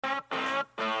Hey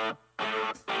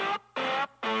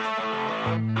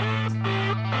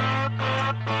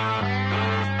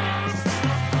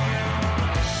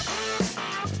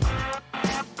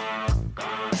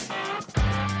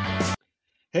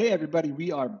everybody,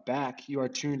 we are back. You are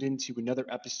tuned into another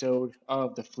episode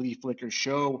of the Flea Flicker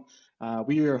Show.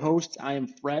 We are your hosts. I am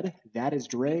Fred. That is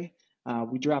Dre.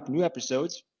 We drop new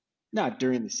episodes, not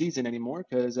during the season anymore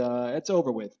because it's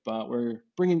over with, but we're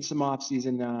bringing some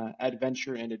off-season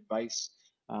adventure and advice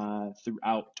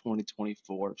throughout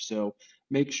 2024. So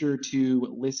make sure to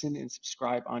listen and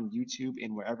subscribe on YouTube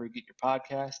and wherever you get your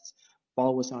podcasts.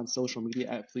 Follow us on social media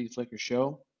at Flea Flicker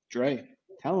Show. Dre,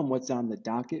 tell them what's on the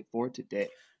docket for today.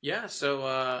 Yeah,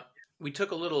 so we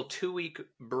took a little 2-week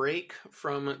break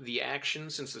from the action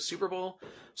since the Super Bowl.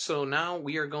 So now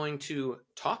we are going to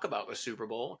talk about the Super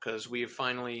Bowl because we have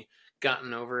finally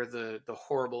gotten over the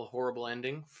horrible, horrible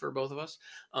ending for both of us.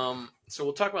 So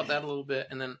we'll talk about that a little bit,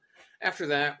 and then after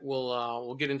that,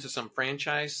 we'll get into some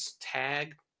franchise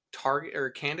tag target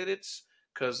or candidates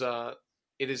because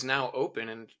it is now open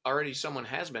and already someone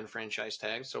has been franchise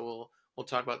tagged. So we'll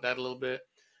talk about that a little bit.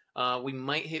 We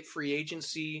might hit free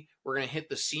agency. We're going to hit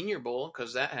the Senior Bowl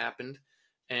because that happened.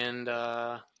 And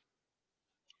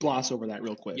gloss over that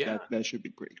real quick. Yeah. That should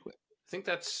be pretty quick. I think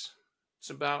that's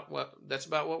about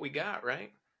what we got,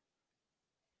 right?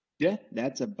 Yeah,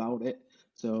 that's about it.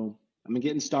 So I'm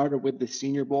getting started with the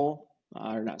Senior Bowl,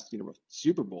 or not Senior Bowl,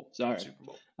 Super Bowl. Sorry, Super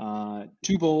Bowl.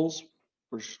 2 bowls.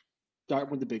 We're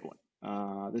starting with the big one,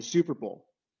 the Super Bowl.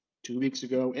 2 weeks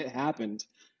ago, it happened.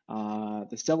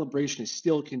 The celebration is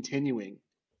still continuing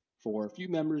for a few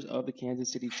members of the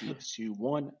Kansas City Chiefs who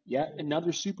won yet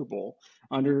another Super Bowl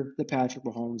under the Patrick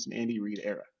Mahomes and Andy Reid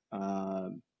era.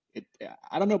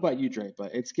 I don't know about you, Dre,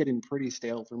 but it's getting pretty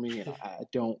stale for me, and I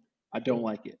don't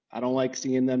like it. I don't like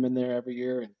seeing them in there every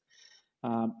year, and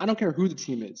I don't care who the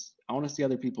team is. I want to see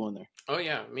other people in there. Oh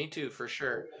yeah, me too, for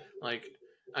sure. Like,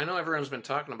 I know everyone's been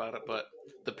talking about it, but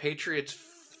the Patriots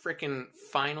freaking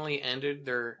finally ended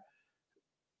their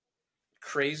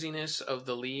craziness of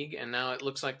the league, and now it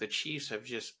looks like the Chiefs have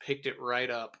just picked it right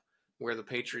up where the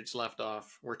Patriots left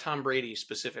off, where Tom Brady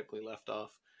specifically left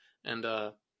off, and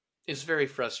it's very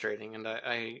frustrating. And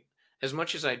I as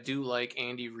much as I do like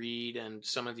Andy Reid and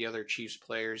some of the other Chiefs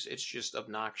players, it's just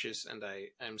obnoxious, and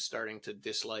I'm starting to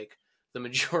dislike the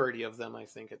majority of them, I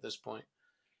think, at this point.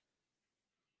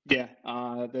 Yeah,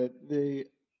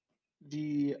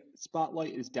 the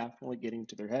spotlight is definitely getting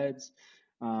to their heads,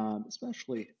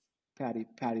 especially Patty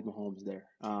Mahomes there.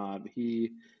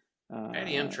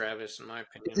 Patty and Travis, in my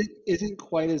opinion. Isn't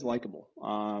quite as likable.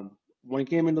 When he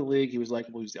came into the league, he was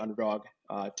likable. He was the underdog.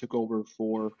 Took over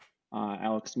for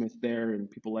Alex Smith there, and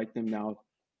people liked him. Now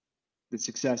the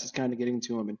success is kind of getting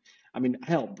to him. And I mean,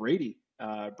 hell, Brady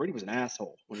was an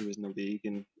asshole when he was in the league,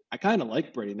 and I kind of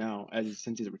like Brady now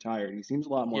since he's retired. He seems a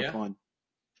lot more fun.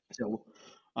 So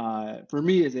for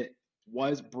me,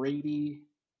 was Brady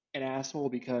an asshole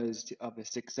because of his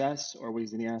success, or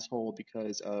was he an asshole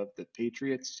because of the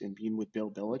Patriots and being with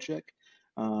Bill Belichick?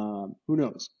 Who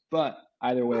knows? But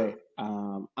either way,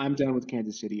 I'm done with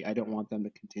Kansas City. I don't want them to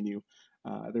continue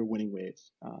their winning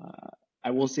ways.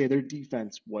 I will say their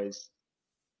defense was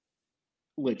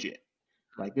legit.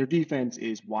 Like, their defense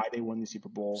is why they won the Super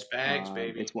Bowl. Spags,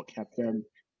 baby. It's what kept them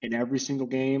in every single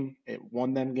game. It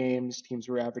won them games. Teams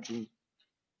were averaging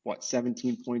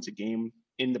 17 points a game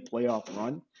in the playoff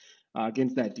run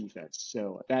against that defense.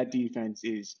 So that defense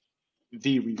is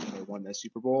the reason they won that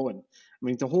Super Bowl. And I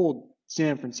mean, to hold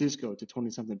San Francisco to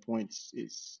 20-something points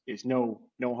is no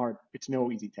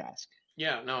easy task.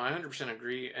 Yeah, no, I 100%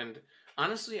 agree. And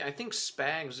honestly, I think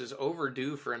Spags is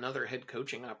overdue for another head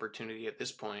coaching opportunity at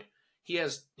this point. He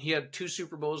had 2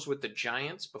 Super Bowls with the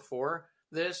Giants before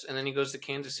this, and then he goes to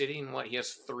Kansas City, and he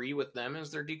has 3 with them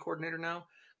as their D coordinator now.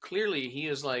 Clearly, he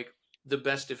is like the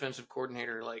best defensive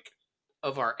coordinator like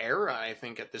of our era, I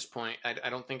think, at this point. I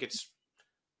don't think it's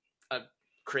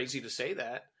crazy to say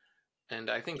that. And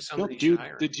I think somebody should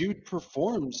hire him. The dude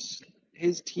performs.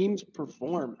 His teams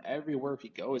perform everywhere he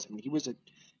goes. I mean, he was a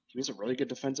really good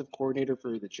defensive coordinator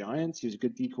for the Giants. He was a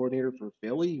good D coordinator for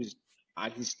Philly. He's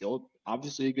still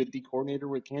obviously a good D coordinator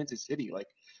with Kansas City. Like,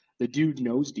 the dude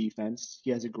knows defense.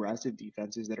 He has aggressive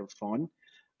defenses that are fun.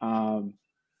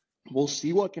 We'll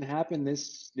see what can happen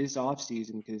this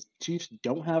offseason because Chiefs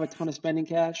don't have a ton of spending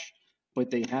cash, but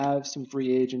they have some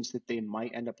free agents that they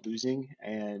might end up losing,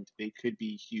 and they could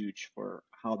be huge for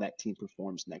how that team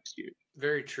performs next year.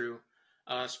 Very true.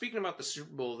 Speaking about the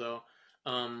Super Bowl, though,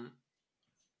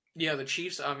 the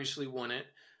Chiefs obviously won it.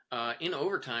 in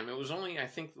overtime. It was only, I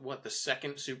think, what, the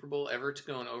second Super Bowl ever to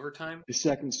go in overtime, The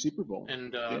second Super Bowl.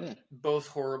 and Yeah. both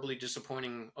horribly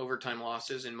disappointing overtime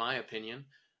losses, in my opinion.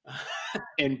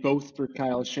 And both for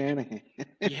Kyle Shanahan.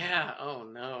 Yeah. Oh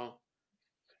no,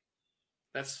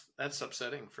 that's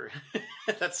upsetting. For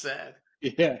that's sad.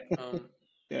 Yeah. Um,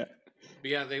 Yeah. but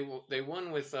yeah, they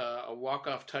won with a walk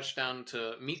off touchdown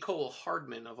to Mecole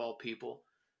Hardman of all people.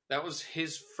 That was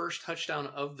his first touchdown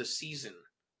of the season,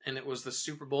 and it was the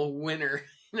Super Bowl winner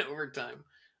in overtime.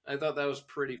 I thought that was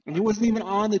pretty And he funny wasn't even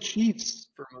on the Chiefs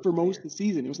for most for of the most of year. the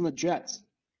season. He was on the Jets.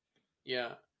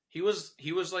 Yeah. He was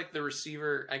like the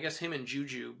receiver. I guess him and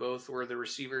Juju both were the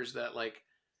receivers that like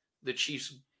the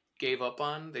Chiefs gave up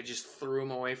on. They just threw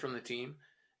him away from the team,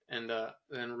 and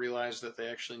then realized that they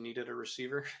actually needed a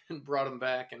receiver and brought him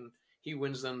back, and he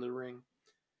wins them the ring.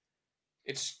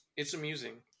 It's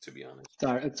amusing, to be honest.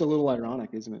 It's a little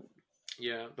ironic, isn't it?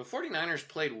 Yeah, the 49ers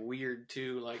played weird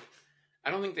too. Like,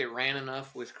 I don't think they ran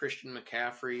enough with Christian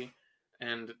McCaffrey,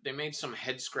 and they made some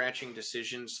head scratching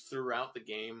decisions throughout the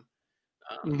game.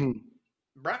 Um, Hmm.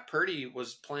 Brock Purdy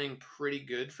was playing pretty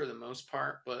good for the most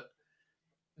part, but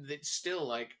it's still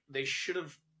like they should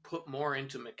have put more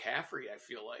into McCaffrey. I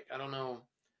feel like I don't know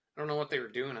what they were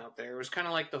doing out there. It was kind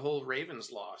of like the whole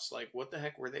Ravens loss. Like, what the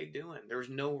heck were they doing? There was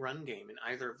no run game in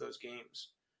either of those games.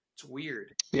 It's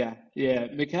weird. Yeah. Yeah.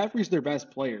 McCaffrey's their best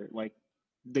player. Like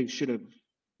they should have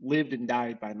lived and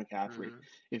died by McCaffrey. Hmm.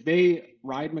 If they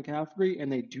ride McCaffrey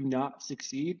and they do not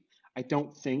succeed, I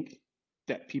don't think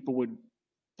that people would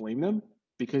blame them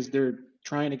because they're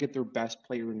trying to get their best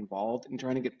player involved and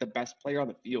trying to get the best player on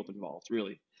the field involved,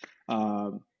 really.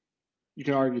 Um, you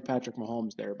can argue Patrick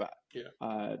Mahomes there, but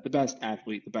Yeah. the best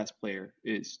athlete, the best player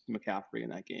is McCaffrey in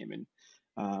that game.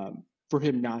 And for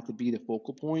him not to be the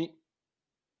focal point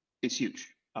is huge.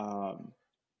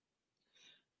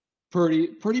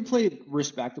 Purdy played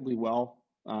respectably well.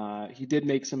 He did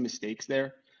make some mistakes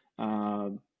there.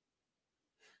 Um,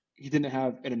 he didn't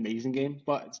have an amazing game,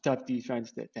 but it's tough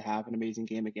defense to have an amazing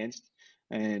game against.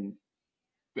 And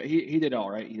but he did all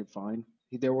right. He did fine.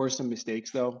 There were some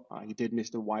mistakes though. He did miss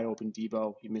the wide open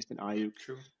Debo. He missed an Ayuk.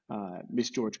 True.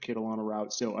 Missed George Kittle on a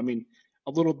route. So I mean,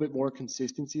 a little bit more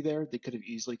consistency there. They could have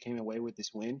easily came away with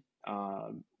this win.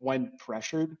 When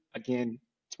pressured, again,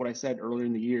 it's what I said earlier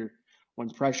in the year. When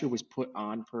pressure was put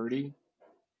on Purdy,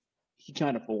 he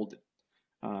kind of folded.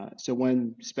 So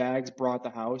when Spags brought the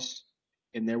house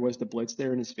and there was the blitz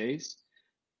there in his face,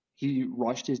 he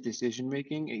rushed his decision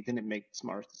making and he didn't make the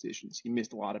smartest decisions. He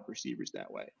missed a lot of receivers that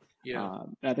way. Yeah.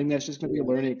 And I think that's just going to be a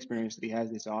learning experience that he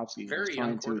has this offseason. He's Very young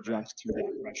trying to quarterback. adjust to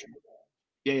that pressure.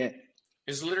 Yeah, yeah.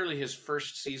 It's literally his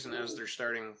first season as their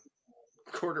starting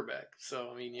quarterback.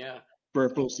 So I mean, yeah. For a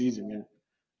full season,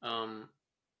 yeah. Um,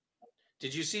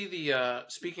 did you see the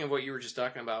speaking of what you were just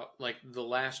talking about, like the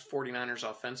last 49ers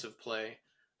offensive play,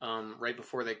 right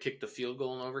before they kicked the field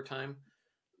goal in overtime?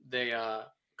 They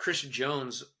Chris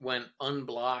Jones went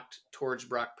unblocked towards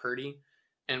Brock Purdy,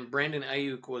 and Brandon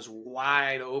Ayuk was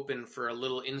wide open for a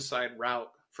little inside route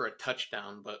for a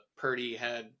touchdown, but Purdy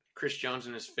had Chris Jones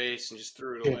in his face and just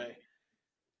threw it Yeah, away.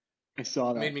 I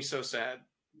saw It made that. me so sad.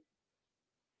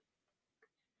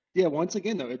 Yeah, once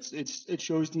again though, it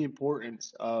shows the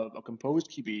importance of a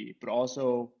composed QB, but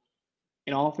also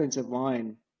an offensive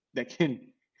line that can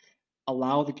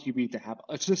allow the QB to have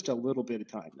just a little bit of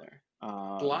time there.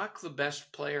 Block the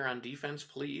best player on defense,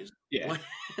 please. Yeah,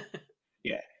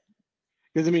 yeah.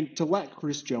 Because I mean, to let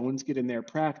Chris Jones get in there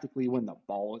practically when the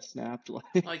ball is snapped,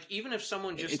 like Like, even if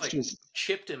someone just it's like just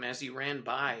chipped him as he ran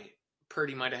by,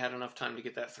 Purdy might have had enough time to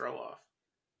get that throw off.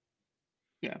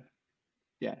 yeah,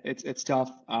 yeah. It's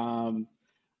tough.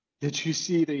 Did you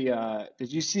see the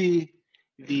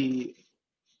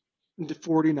the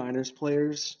 49ers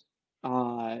players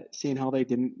seeing how they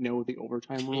didn't know the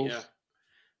overtime Yeah, rules?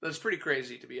 that's pretty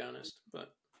crazy to be honest.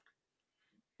 But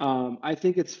I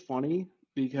think it's funny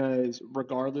because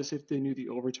regardless if they knew the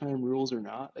overtime rules or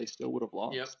not, they still would have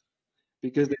yep, lost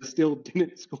because they still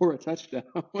didn't score a touchdown.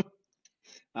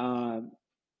 um,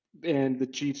 and the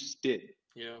Chiefs did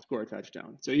yeah, score a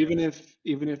touchdown. So even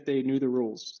if they knew the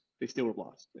rules, they still would have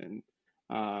lost. And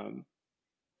um,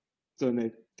 so then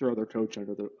they throw their coach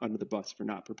under the bus for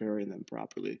not preparing them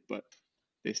properly, but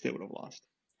they still would have lost.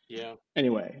 yeah.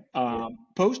 Anyway,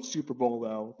 post Super Bowl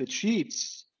though, the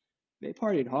Chiefs they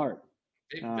partied hard.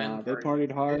 They've been They partying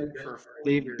partied hard. for 4 years.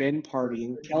 They've been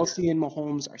partying. Kelsey and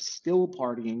Mahomes are still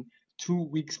partying 2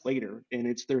 weeks later, and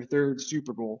it's their third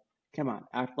Super Bowl. Come on,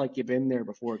 act like you've been there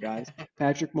before, guys.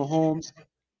 Patrick Mahomes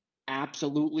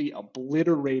absolutely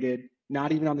obliterated,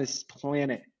 not even on this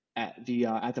planet at the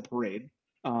parade.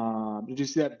 Did you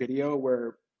see that video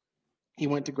where He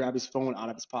went to grab his phone out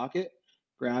of his pocket,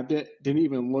 grabbed it, didn't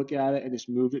even look at it, and just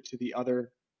moved it to the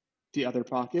other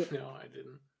pocket. No, I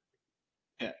didn't.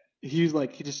 Yeah, he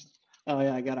just, oh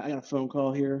yeah, I got a phone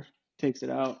call here. Takes it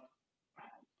out,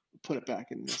 put it back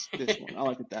in this one. I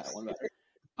like it that one better.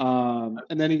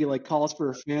 And then he like calls for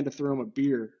a fan to throw him a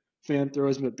beer. Fan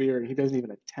throws him a beer, and he doesn't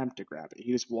even attempt to grab it.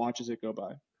 He just watches it go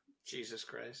by. Jesus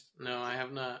Christ. No, I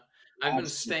have not. I've been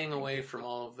staying Absolutely. away from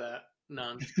all of that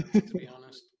nonsense, to be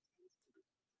honest.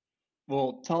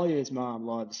 Well, Talia's mom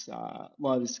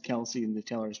loves Kelsey and the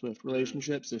Taylor Swift Mm.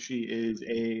 relationship, so she is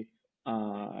a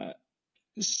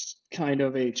kind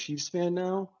of a Chiefs fan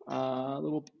now,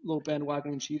 little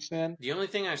bandwagon Chiefs fan. The only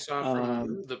thing I saw from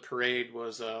Um, the parade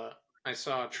was I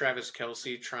saw Travis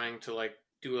Kelsey trying to like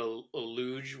do a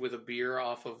luge with a beer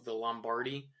off of the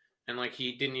Lombardi, and like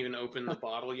he didn't even open the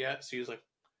bottle yet, so he was like,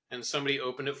 and somebody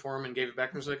opened it for him and gave it back,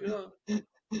 and was like, oh,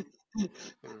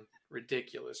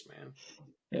 ridiculous, man.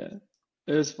 yeah,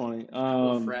 it was funny.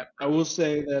 Couple of frat I will bros.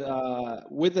 say that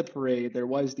with the parade, there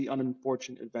was the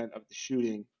unfortunate event of the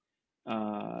shooting,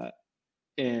 uh,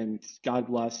 and God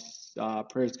bless.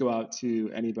 Prayers go out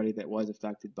to anybody that was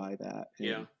affected by that,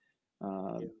 Yeah,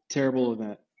 and terrible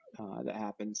event that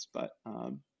happens, but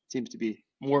seems to be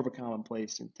more of a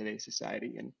commonplace in today's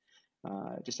society, and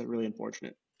just a really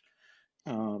unfortunate.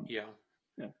 Um, yeah.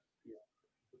 yeah.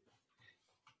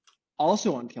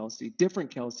 Also on Kelsey,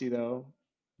 different Kelsey though,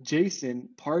 Jason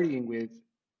partying with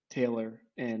Taylor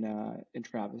and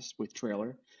Travis with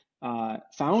Trailer,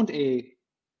 found a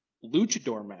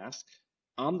luchador mask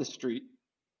on the street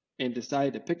and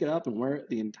decided to pick it up and wear it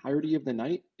the entirety of the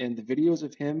night. And the videos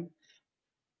of him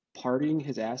partying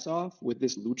his ass off with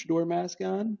this luchador mask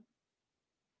on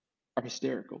are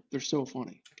hysterical. They're so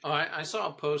funny. Oh, I saw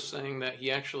a post saying that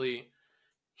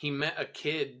he met a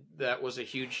kid that was a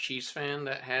huge Chiefs fan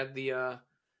that had the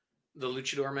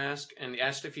luchador mask and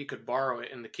asked if he could borrow it,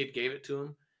 and the kid gave it to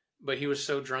him, but he was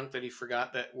so drunk that he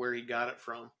forgot that where he got it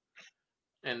from,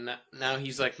 and now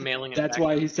he's like mailing it That's back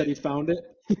why to he the said kid. he found it.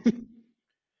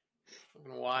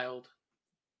 Fucking wild.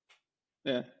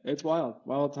 Yeah, it's wild,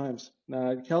 wild times.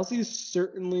 Kelsey's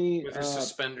certainly With his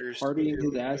suspenders partying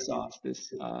too. his ass off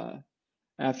this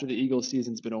after the Eagles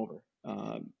season's been over.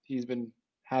 He's been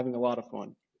having a lot of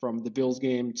fun from the Bills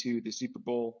game to the Super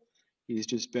Bowl. He's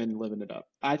just been living it up.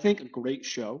 I think a great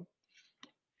show.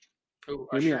 Oh,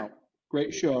 Hear me Usher. out.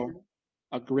 Great show.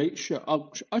 A great show.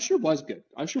 Usher was good.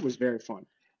 Usher was very fun.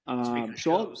 Speaking of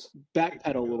So I'll shows,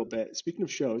 backpedal a little bit. Speaking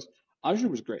of shows, Usher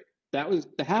was great. That was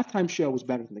the halftime show was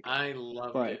better than the game. I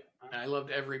loved But it. I loved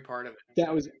every part of it.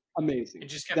 that was It amazing.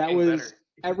 just kept That getting was better.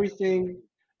 everything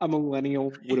a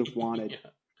millennial would have wanted Yeah.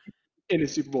 in a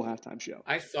Super Bowl halftime show.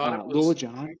 I thought it Lil was.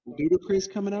 Jon, Ludacris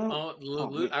coming out. Oh, Oh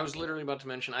man, I was literally about to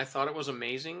mention. I thought it was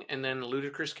amazing, and then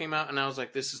Ludacris came out, and I was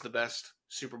like, "This is the best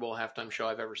Super Bowl halftime show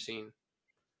I've ever seen."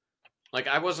 Like,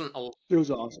 it was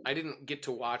awesome. I didn't get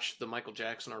to watch the Michael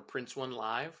Jackson or Prince one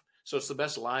live, so it's the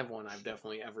best live one I've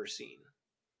definitely ever seen.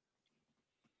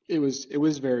 It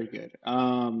was very good.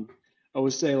 I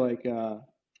would say like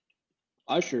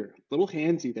Usher, little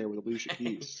handsy there with Alicia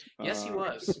Keys. Yes, he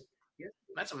was.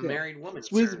 That's a Yeah, married woman,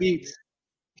 Swizz sir. Beats.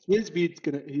 Swizz Beats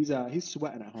gonna he's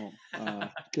sweating at home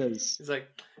because He's like,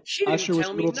 she didn't Usher was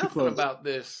tell a me little too nothing close. about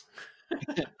this.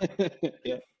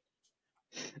 Yeah.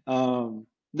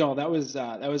 No, that was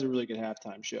a really good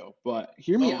halftime show. But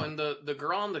hear me Oh, out. and the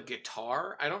girl on the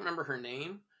guitar, I don't remember her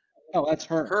name. Oh, that's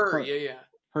her. Her, Her. yeah, yeah,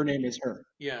 Her name is her.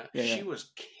 yeah. Yeah, She yeah. was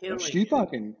No, killing she it.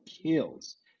 fucking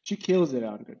kills. She kills it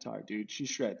on guitar, dude. She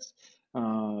shreds.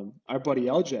 Our buddy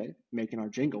LJ making our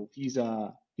jingle. He's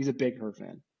a big her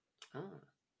fan. Oh,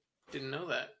 didn't know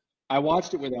that. I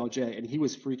watched it with LJ, and he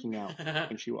was freaking out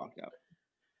when she walked out.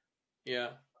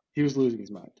 Yeah, He was losing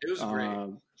his mind. it was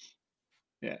great.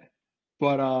 Yeah,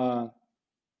 but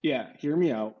yeah. Hear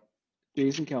me out.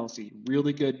 Jason Kelsey,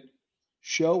 really good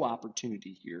show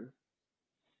opportunity here.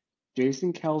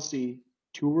 Jason Kelsey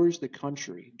tours the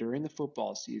country during the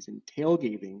football season,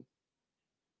 tailgating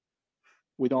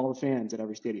with all the fans at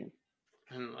every stadium.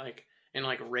 And like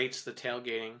rates the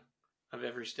tailgating of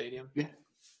every stadium. Yeah,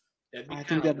 That'd be I kind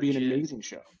think of that'd be an legit. amazing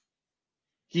show.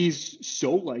 He's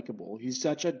so likable. He's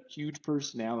such a huge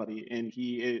personality, and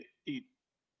he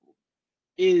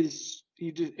is.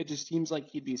 It just seems like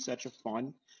he'd be such a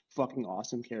fun, fucking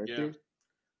awesome Yeah, character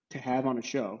to have on a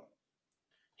show.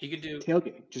 he could do.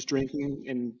 Tailgating, just drinking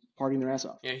and partying their ass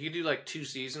off. Yeah, he could do like 2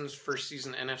 seasons. First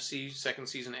season NFC, second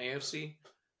season AFC.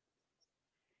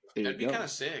 There you That'd be kind go. of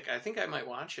sick. I think I might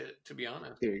watch it, to be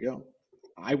honest. There you go.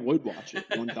 I would watch it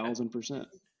 1,000%.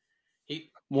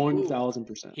 he, One ooh, thousand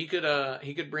percent. he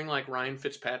could bring like Ryan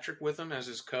Fitzpatrick with him as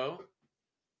his co.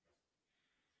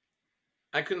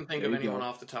 I couldn't think There of you anyone go.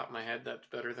 off the top of my head that's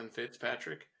better than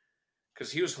Fitzpatrick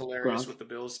because he was hilarious Gronk, with the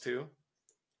Bills too.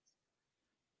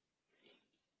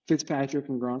 Fitzpatrick,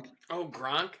 and Gronk. Oh,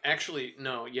 Gronk? Actually,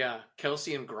 no, yeah,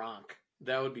 Kelsey and Gronk.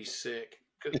 That would be sick.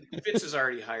 'Cause Fitz is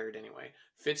already hired anyway.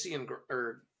 Fitzy and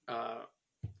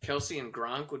Kelsey and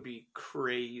Gronk would be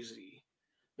crazy.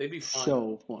 They'd be fun.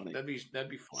 So funny. That'd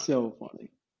be fun. So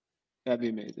funny. That'd be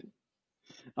amazing.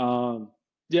 Um,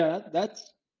 yeah,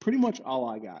 that's pretty much all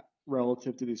I got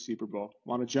relative to the Super Bowl.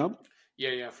 Want to jump?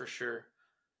 Yeah, yeah, for sure.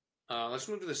 Let's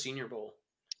move to the Senior Bowl.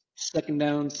 Second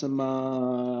down some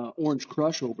Orange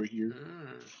Crush over here.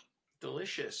 Mmm,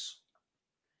 delicious.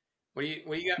 What do you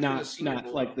got for the Senior Not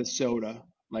Bowl like though? the soda,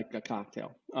 like a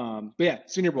cocktail. But yeah,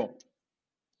 Senior Bowl.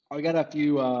 I got a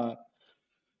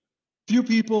few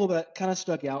people that kind of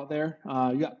stuck out there.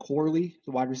 You got Corley,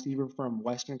 the wide receiver from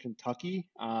Western Kentucky,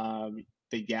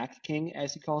 the Yak King,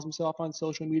 as he calls himself on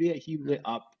social media. He lit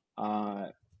Mm,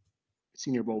 up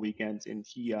Senior Bowl weekends, and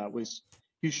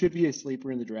he should be a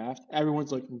sleeper in the draft.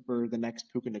 Everyone's looking for the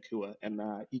next Puka Nakua, and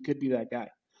he could be that guy.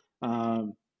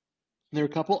 Um, there are a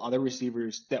couple other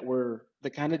receivers that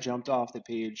kind of jumped off the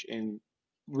page and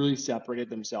really separated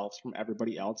themselves from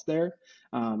everybody else there.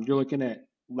 You're looking at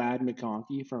Lad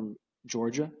McConkey from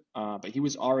Georgia, but he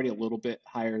was already a little bit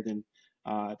higher than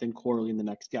Corley and the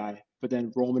next guy. But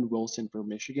then Roman Wilson for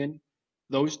Michigan.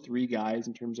 Those three guys,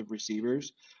 in terms of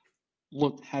receivers,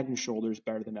 looked head and shoulders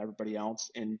better than everybody else,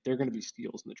 and they're going to be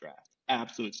steals in the draft,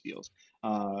 absolute steals.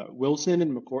 Wilson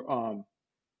and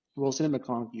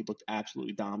McConkey looked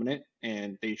absolutely dominant,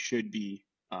 and they should be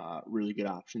really good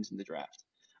options in the draft.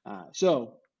 So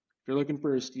if you're looking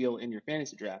for a steal in your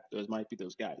fantasy draft, those might be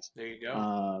those guys. there you go.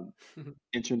 Um,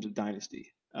 in terms of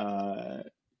dynasty,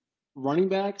 running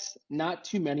backs, not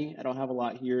too many. I don't have a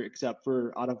lot here except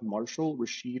for out of Marshall,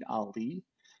 Rashid Ali.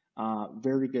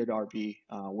 Very good RB,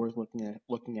 worth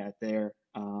looking at there.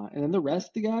 And then the rest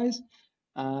of the guys,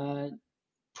 uh,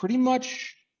 pretty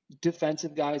much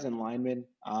defensive guys and linemen.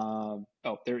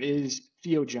 There is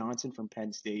Theo Johnson from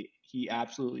Penn State. He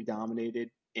absolutely dominated,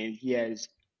 and he has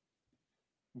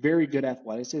very good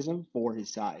athleticism for his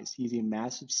size. He's a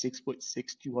massive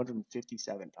 6'6",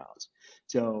 257 pounds.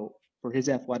 So for his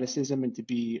athleticism and to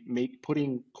be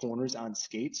putting corners on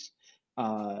skates,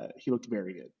 he looked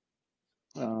very good.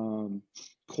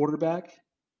 Quarterback,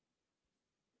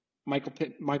 Michael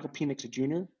Penix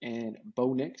Jr. and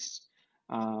Bo Nix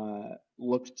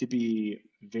looked to be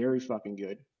very fucking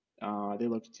good. They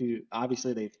looked to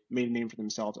obviously they've made a name for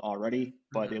themselves already,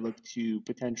 but they Mhm. look to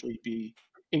potentially be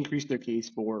increase their case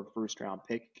for first round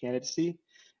pick candidacy.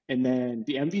 And then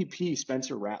the MVP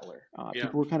Spencer Rattler. Yeah,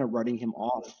 People were kind of writing him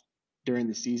off during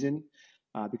the season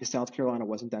because South Carolina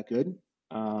wasn't that good.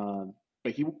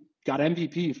 But he got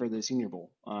MVP for the Senior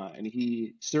Bowl, and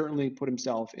he certainly put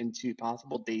himself into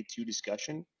possible day two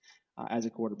discussion as a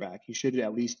quarterback. He should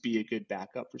at least be a good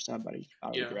backup for somebody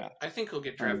out of the yeah. draft. I think he'll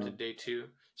get Um, drafted day two.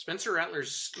 Spencer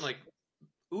Rattler's like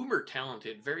uber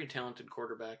talented, very talented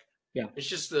quarterback. yeah, It's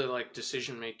just the like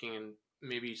decision making and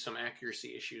maybe some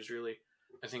accuracy issues. Really,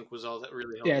 I think was all that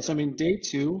really held yeah. him So I back. mean,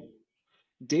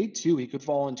 day two, he could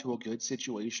fall into a good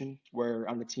situation where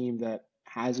on a team that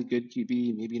has a good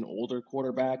QB, maybe an older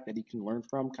quarterback that he can learn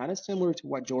from, kind of similar to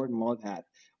what Jordan Love had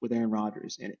with Aaron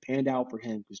Rodgers. And it panned out for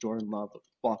him because Jordan Love looked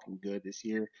fucking good this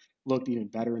year, looked even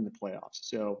better in the playoffs.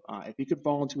 So if he could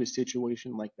fall into a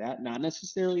situation like that, not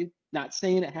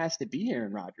saying it has to be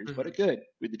Aaron Rodgers, but Mhm. it could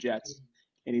with the Jets.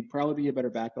 And he'd probably be a better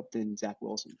backup than Zach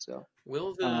Wilson. So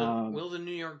Will the um, will the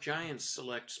New York Giants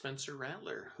select Spencer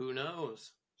Rattler? Who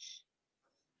knows?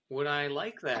 Would I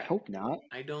like I that? hope not.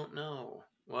 I don't know.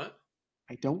 What?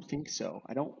 I don't think so.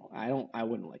 I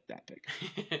wouldn't like that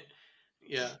pick.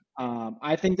 Yeah.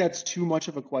 I think that's too much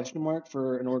of a question mark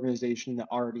for an organization that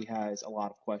already has a lot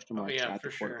of question Oh marks yeah, at the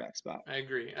for sure. quarterback spot. I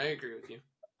agree. I agree with you.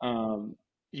 Um,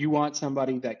 you want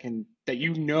somebody that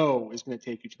you know is going to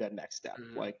take you to that next step.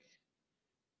 Mhm. Like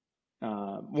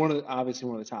obviously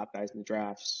one of the top guys in the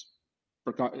drafts.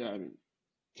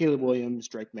 Caleb Williams,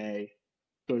 Drake May,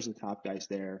 those are the top guys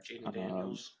there. Jaden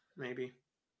Daniels, maybe.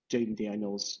 Jaden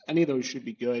Daniels, any of those should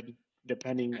be good.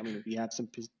 Depending, I mean, if you have some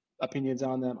opinions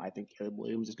on them, I think Caleb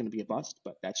Williams is going to be a bust,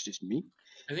 but that's just me.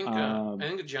 I Um,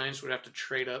 think the Giants would have to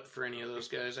trade up for any of those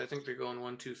guys. I think they're going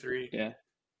one, two, three. yeah,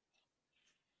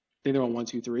 think they're on 1,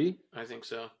 2, 3. I think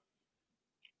so.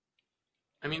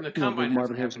 I mean, the You don't think combine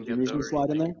Marvin hasn't happened Harrison yet, Jr. is though, going to or slide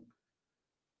in anything. there?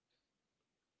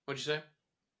 What'd you say?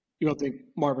 You don't think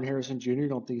Marvin Harrison Jr.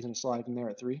 don't think he's going to slide in there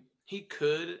at 3? He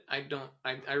could. I don't.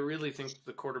 I really think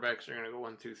the quarterbacks are going to go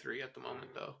one, two, three at the moment,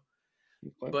 though.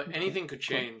 Okay, But okay, anything could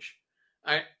okay. change.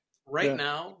 I right Yeah.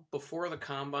 now, before the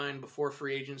combine, before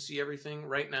free agency, everything,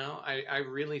 right now, I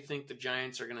really think the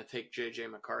Giants are going to take J.J.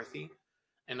 McCarthy,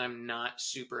 and I'm not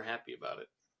super happy about it.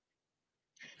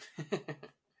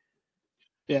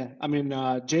 Yeah. I mean,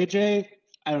 JJ,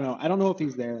 I don't know. I don't know if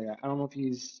he's there yet. I don't know if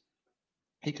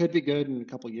he could be good in a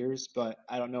couple years, but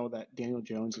I don't know that Daniel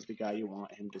Jones is the guy you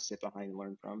want him to sit behind and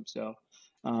learn from. So,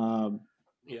 um,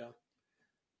 Yeah,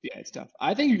 yeah, it's tough.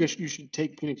 I think you should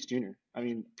take Penix Jr. I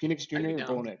mean, Penix I'd be Jr. or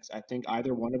Bo down. Nix. I think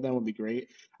either one of them would be great.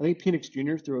 I think Penix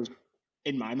Jr. throws,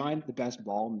 in my mind, the best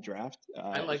ball in the draft.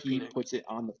 I like He Penix. puts it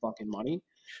on the fucking money,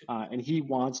 and he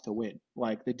wants to win.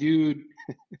 Like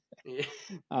Yeah,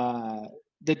 uh,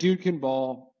 the dude can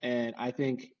ball, and I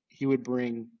think he would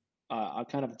bring a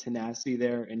kind of a tenacity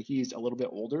there. And he's a little bit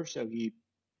older, so him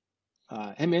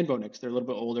and Bo Nix, they're a little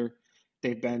bit older.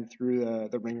 They've been through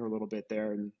the ringer a little bit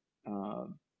there, and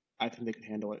um, I think they can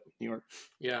handle it with New York.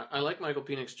 yeah, I like Michael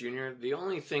Penix Jr. The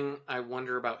only thing I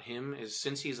wonder about him is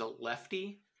since he's a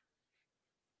lefty,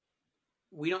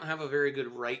 we don't have a very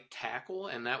good right tackle,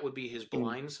 and that would be his Mm.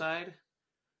 blind side.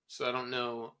 So I don't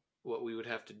know what we would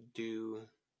have to do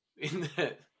in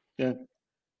that. Yeah,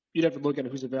 you'd have to look at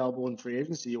who's available in free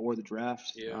agency or the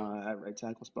draft Yeah. at right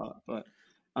tackle spot. But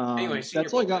Anyway, Senior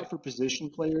that's all I Bowl day. got for position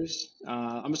players.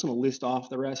 I'm just going to list off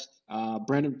the rest.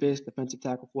 Brandon Fisk, defensive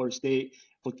tackle, Florida State,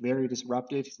 looked very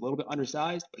disruptive. He's a little bit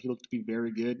undersized, but he looked to be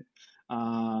very good.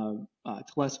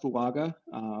 Teles Fuaga,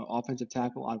 offensive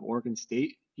tackle out of Oregon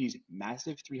State. He's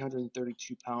massive,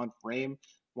 332-pound frame,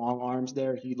 long arms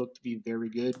there. He looked to be very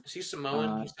good. Is he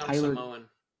Samoan? He sounds Tyler, Samoan.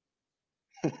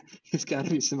 he's got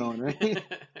to be Simone, right?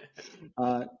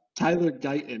 Uh, Tyler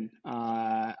Guyton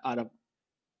out of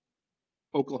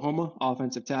Oklahoma,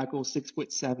 offensive tackle,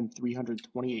 6'7",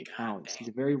 328 God pounds. He's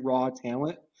dang. a very raw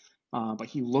talent, but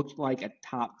he looked like a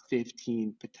top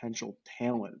 15 potential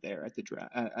talent there at the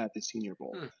at the Senior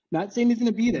Bowl. Hmm. Not saying he's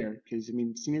going to be there because I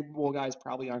mean Senior Bowl guys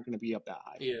probably aren't going to be up that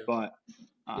high, Yeah. but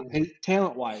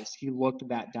talent wise, he looked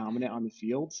that dominant on the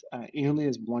field. He only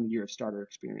has 1 year of starter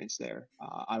experience there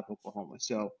out of Oklahoma,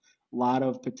 so a lot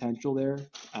of potential there.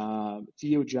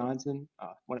 Theo Johnson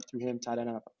went through him, tight end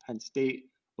out of Penn State,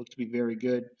 looked to be very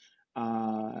good.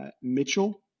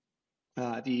 Mitchell,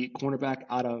 the cornerback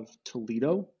out of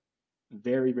Toledo,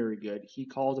 very, very good. He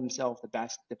called himself the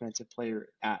best defensive player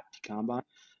at the combine.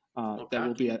 Oh, That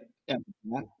will cocky. be at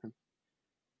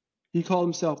he called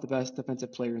himself the best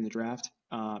defensive player in the draft,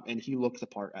 and he looked the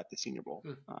part at the Senior Bowl.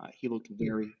 Hmm. He looked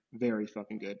very, very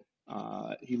fucking good.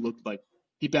 He looked like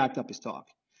he backed up his talk.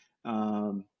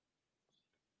 Um,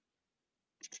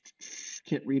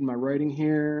 can't read my writing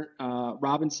here.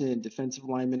 Robinson, defensive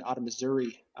lineman out of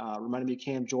Missouri, reminded me of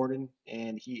Cam Jordan,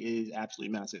 and he is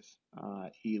absolutely massive.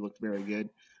 He looked very good.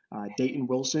 Dayton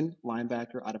Wilson,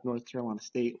 linebacker out of North Carolina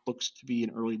State, looks to be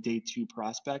an early day 2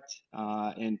 prospect,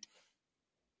 and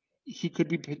he could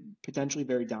be potentially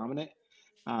very dominant.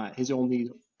 His only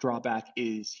drawback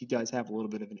is he does have a little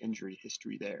bit of an injury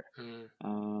history there.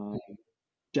 Hmm. Uh,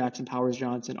 Jackson Powers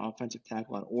Johnson, offensive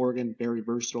tackle out of Oregon, very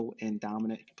versatile and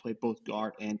dominant. He can play both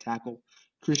guard and tackle.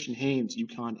 Christian Haynes,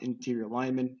 UConn interior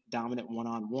lineman, dominant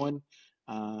one-on-one,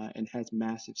 and has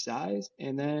massive size.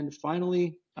 And then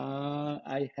finally,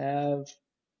 I have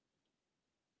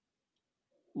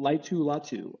Laitu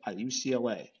Latu at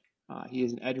UCLA. He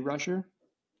is an edge rusher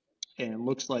and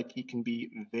looks like he can be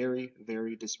very,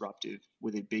 very disruptive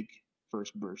with a big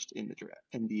first burst in the draft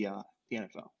in the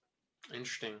NFL.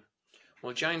 Interesting.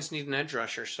 Well, Giants need an edge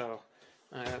rusher, so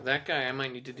that guy I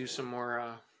might need to do some more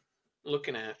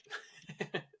looking at.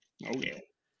 Oh yeah.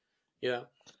 Yeah.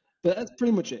 But that's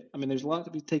pretty much it. I mean, there's a lot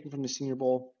to be taken from the Senior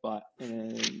Bowl, but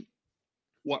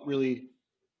what really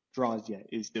draws you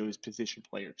is those position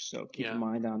players. So keep Yeah. your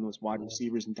mind on those wide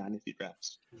receivers and dynasty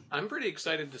drafts. I'm pretty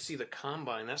excited to see the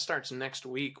combine. That starts next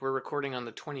week. We're recording on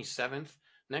the 27th.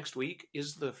 Next week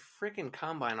is the freaking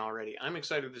combine already. I'm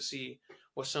excited to see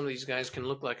what some of these guys can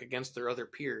look like against their other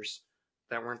peers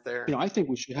that weren't there. I think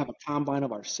we should have a combine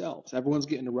of ourselves. Everyone's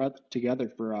getting together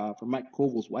for Mike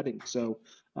Koval's wedding, so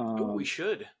Oh, we um,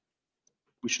 should.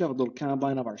 we should have a little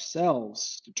combine of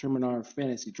ourselves, determine our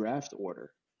fantasy draft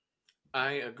order.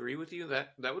 I agree with you. That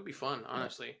would be fun,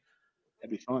 honestly.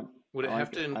 That'd be fun. Would it I have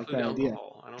like to it. I like include that idea.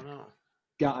 alcohol? I don't know.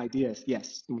 Got ideas?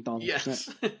 Yes, 1,000%. Yes.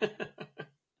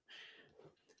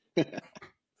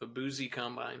 The boozy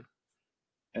combine.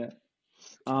 Yeah.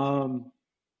 Um,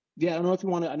 yeah, I don't know if you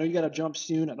want to. I know you got to jump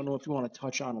soon. I don't know if you want to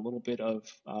touch on a little bit of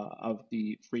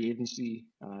the free agency.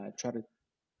 Try to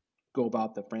go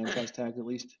about the franchise tags at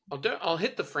least. I'll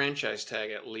hit the franchise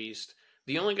tag at least.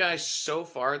 The only guy so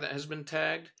far that has been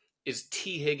tagged is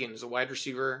T. Higgins, a wide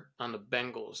receiver on the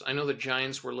Bengals. I know the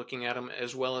Giants were looking at him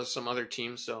as well as some other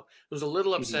teams, so it was a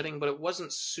little Hmm. upsetting, but it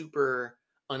wasn't super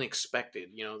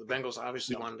unexpected. The Bengals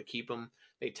obviously No. wanted to keep him.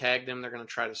 They tagged him. They're going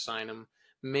to try to sign him.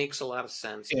 Makes a lot of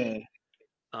sense. Yeah.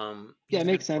 Yeah, He's it a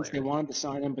makes good sense. They player. wanted to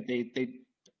sign him, but they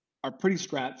are pretty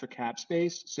strapped for cap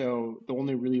space. So the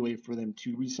only really way for them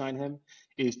to re-sign him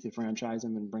is to franchise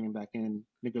him and bring him back in,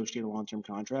 negotiate a long-term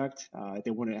contract.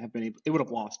 They wouldn't have been able. They would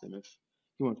have lost him if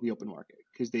he went to the open market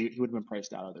because he would have been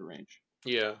priced out of their range.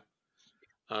 Yeah.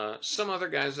 Some other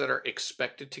guys that are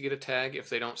expected to get a tag if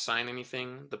they don't sign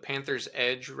anything. The Panthers'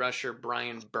 edge rusher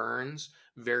Brian Burns,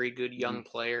 very good young Hmm.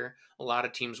 player. A lot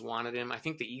of teams wanted him. I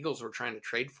think the Eagles were trying to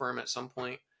trade for him at some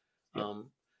point, Yep.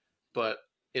 um, but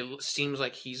it seems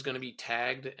like he's going to be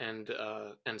tagged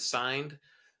and signed.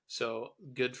 So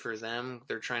good for them.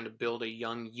 They're trying to build a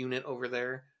young unit over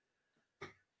there.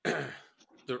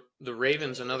 The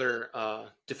Ravens, another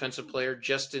defensive player,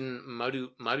 Justin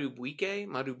Madubuike.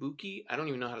 I don't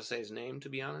even know how to say his name, to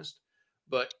be honest,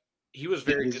 but he was Yeah,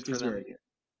 very good for he's very them. good.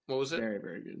 What was it? Very,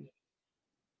 very good.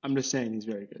 I'm just saying he's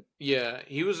very good. Yeah,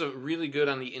 he was a really good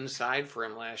on the inside for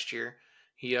him last year.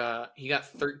 He got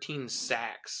 13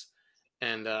 sacks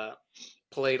and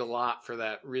played a lot for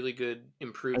that really good As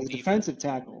improved a defense. defensive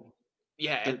tackle,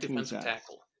 Yeah, at 13 defensive sacks.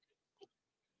 tackle.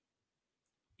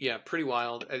 Yeah, pretty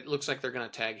wild. It looks like they're going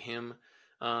to tag him.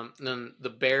 Then the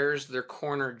Bears, their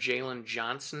corner Jalen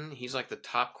Johnson, he's like the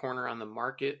top corner on the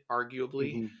market,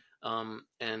 arguably. Hmm.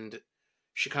 And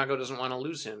Chicago doesn't want to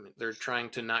lose him. They're trying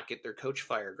to not get their coach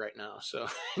fired right now. So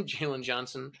Jalen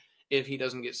Johnson, if he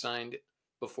doesn't get signed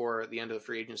before the end of the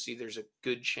free agency, there's a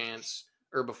good chance,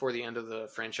 or before the end of the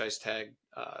franchise tag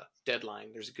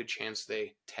deadline, there's a good chance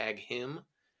they tag him.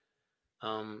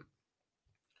 Um,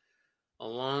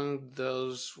 Along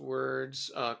those words,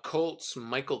 Colts,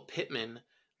 Michael Pittman,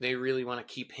 they really want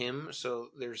to keep him. So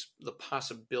there's the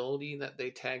possibility that they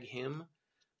tag him,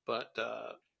 but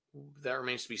that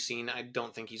remains to be seen. I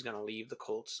don't think he's going to leave the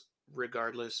Colts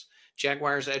regardless.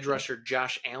 Jaguars edge Yeah. rusher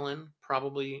Josh Allen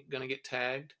probably going to get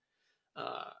tagged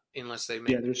unless they make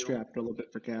Yeah, a they're deal. strapped a little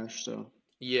bit for cash. So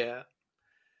Yeah.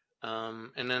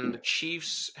 And then the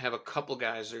Chiefs have a couple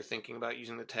guys they're thinking about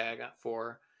using the tag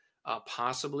for.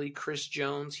 Possibly Chris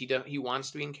Jones. He wants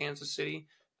to be in Kansas City.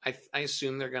 I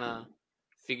assume they're gonna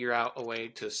figure out a way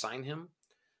to sign him.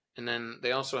 And then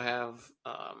they also have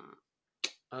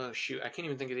oh shoot, I can't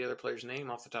even think of the other player's name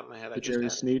off the top of my head. I the just Jerry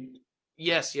had it. Sneed.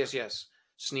 Yes.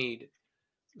 Sneed.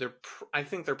 I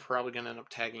think they're probably gonna end up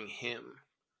tagging him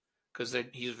because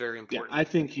he's very Yeah, important. I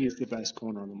think he's the best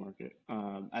corner on the market.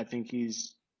 I think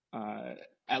he's uh,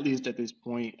 at least at this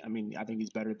point. I mean, I think he's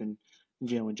better than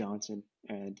Jalen Johnson.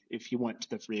 And if he went to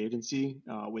the free agency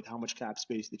with how much cap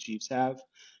space the Chiefs have,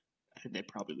 I think they'd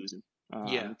probably lose him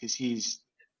Yeah, because he's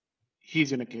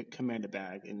going to command a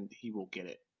bag and he will get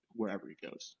it wherever he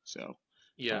goes. So,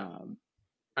 yeah. um,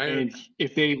 I and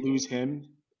if they lose him,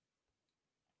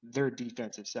 their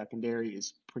defensive secondary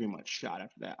is pretty much shot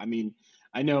after that. I mean,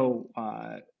 I know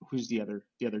who's the other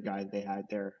guy they had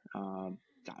there. God,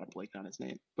 I blanked on his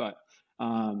name, but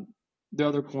um, the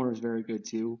other corner is very good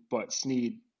too. But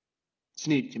Snead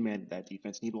commanded that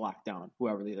defense. Snead locked down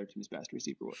whoever the other team's best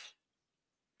receiver was.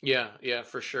 Yeah,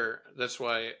 for sure. That's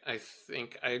why I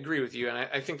think I agree with you, and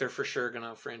I think they're for sure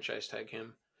gonna franchise tag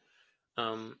him.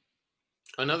 Um,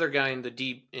 Another guy in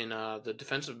the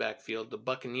defensive backfield, the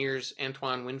Buccaneers,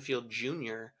 Antoine Winfield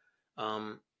Jr.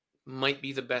 Um, might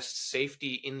be the best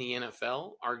safety in the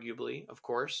NFL, arguably, of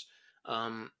course.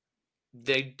 Um,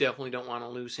 they definitely don't want to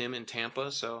lose him in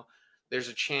Tampa, so there's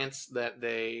a chance that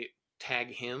they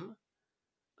tag him.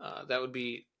 That would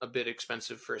be a bit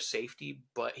expensive for a safety,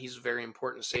 but he's a very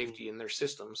important safety in their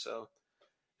system, so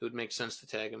it would make sense to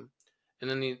tag him. And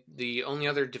then the only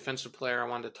other defensive player I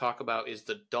wanted to talk about is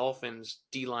the Dolphins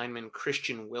D lineman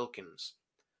Christian Wilkins,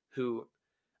 who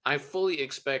I fully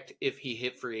expect if he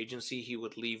hit free agency, he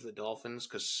would leave the Dolphins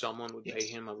because someone would pay Yes.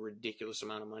 him a ridiculous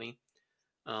amount of money.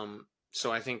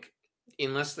 So I think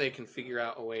unless they can figure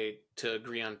out a way to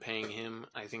agree on paying him,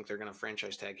 I think they're going to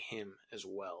franchise tag him as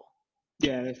well.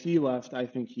 Yeah, if he left, I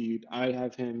think I'd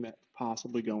have him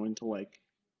possibly going to like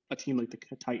a team like the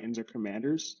Titans or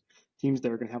Commanders, teams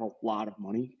that are going to have a lot of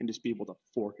money and just be able to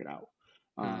fork it out,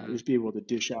 Mm-hmm. just be able to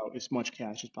dish out as much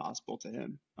cash as possible to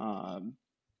him.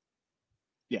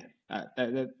 Yeah,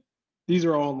 these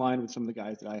are all in line with some of the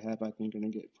guys that I have. I think going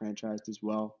to get franchised as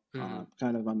well. Mm-hmm.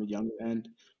 Kind of on the younger end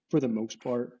for the most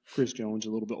part. Chris Jones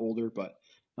a little bit older, but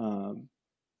um,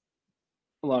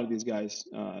 a lot of these guys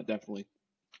definitely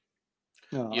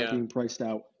are Yeah. being priced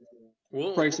out,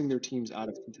 We'll pricing their teams out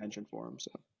of contention for him.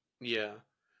 So yeah.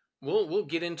 We'll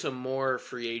get into more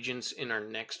free agents in our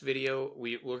next video.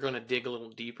 We're going to dig a little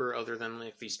deeper, other than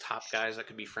like these top guys that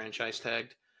could be franchise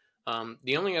tagged.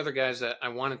 The only other guys that I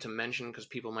wanted to mention because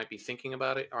people might be thinking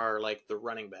about it are like the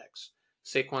running backs: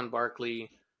 Saquon Barkley,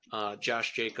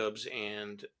 Josh Jacobs,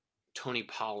 and Tony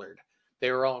Pollard. They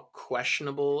were all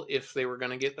questionable if they were going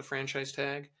to get the franchise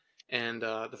tag, and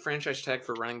the franchise tag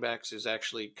for running backs is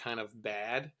actually kind of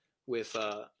bad with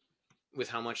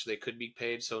how much they could be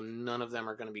paid. So none of them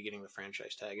are going to be getting the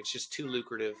franchise tag. It's just too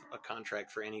lucrative a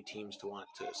contract for any teams to want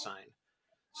to sign.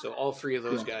 So all three of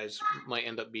those Yeah, guys might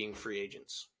end up being free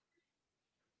agents.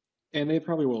 and they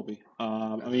probably will be.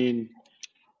 I mean,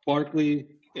 Barkley,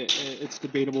 it's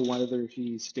debatable whether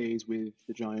he stays with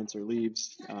the Giants or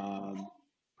leaves.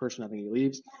 Personally, I think he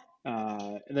leaves.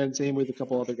 And then same with a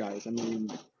couple other guys. I mean,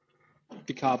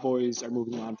 the Cowboys are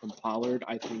moving on from Pollard.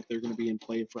 I think they're going to be in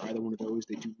play for either one of those.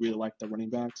 They do really like the running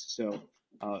backs, so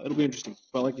it'll be interesting.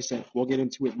 But like you said, we'll get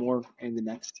into it more in the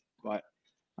next. But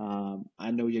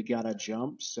I know you gotta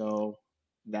jump, so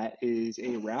that is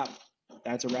a wrap.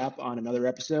 That's a wrap on another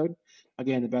episode.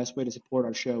 Again, the best way to support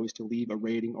our show is to leave a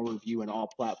rating or review on all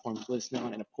platforms you listen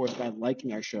on, and of course by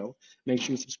liking our show. Make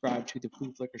sure you subscribe to the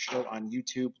Flea Flicker Show on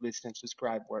YouTube. Listen and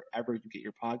subscribe wherever you get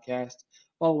your podcast.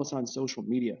 Follow us on social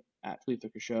media at Flea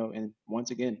Flicker Show. And once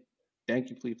again, thank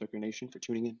you, Flea Flicker Nation, for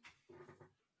tuning in.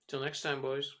 Till next time,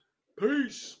 boys.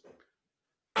 Peace.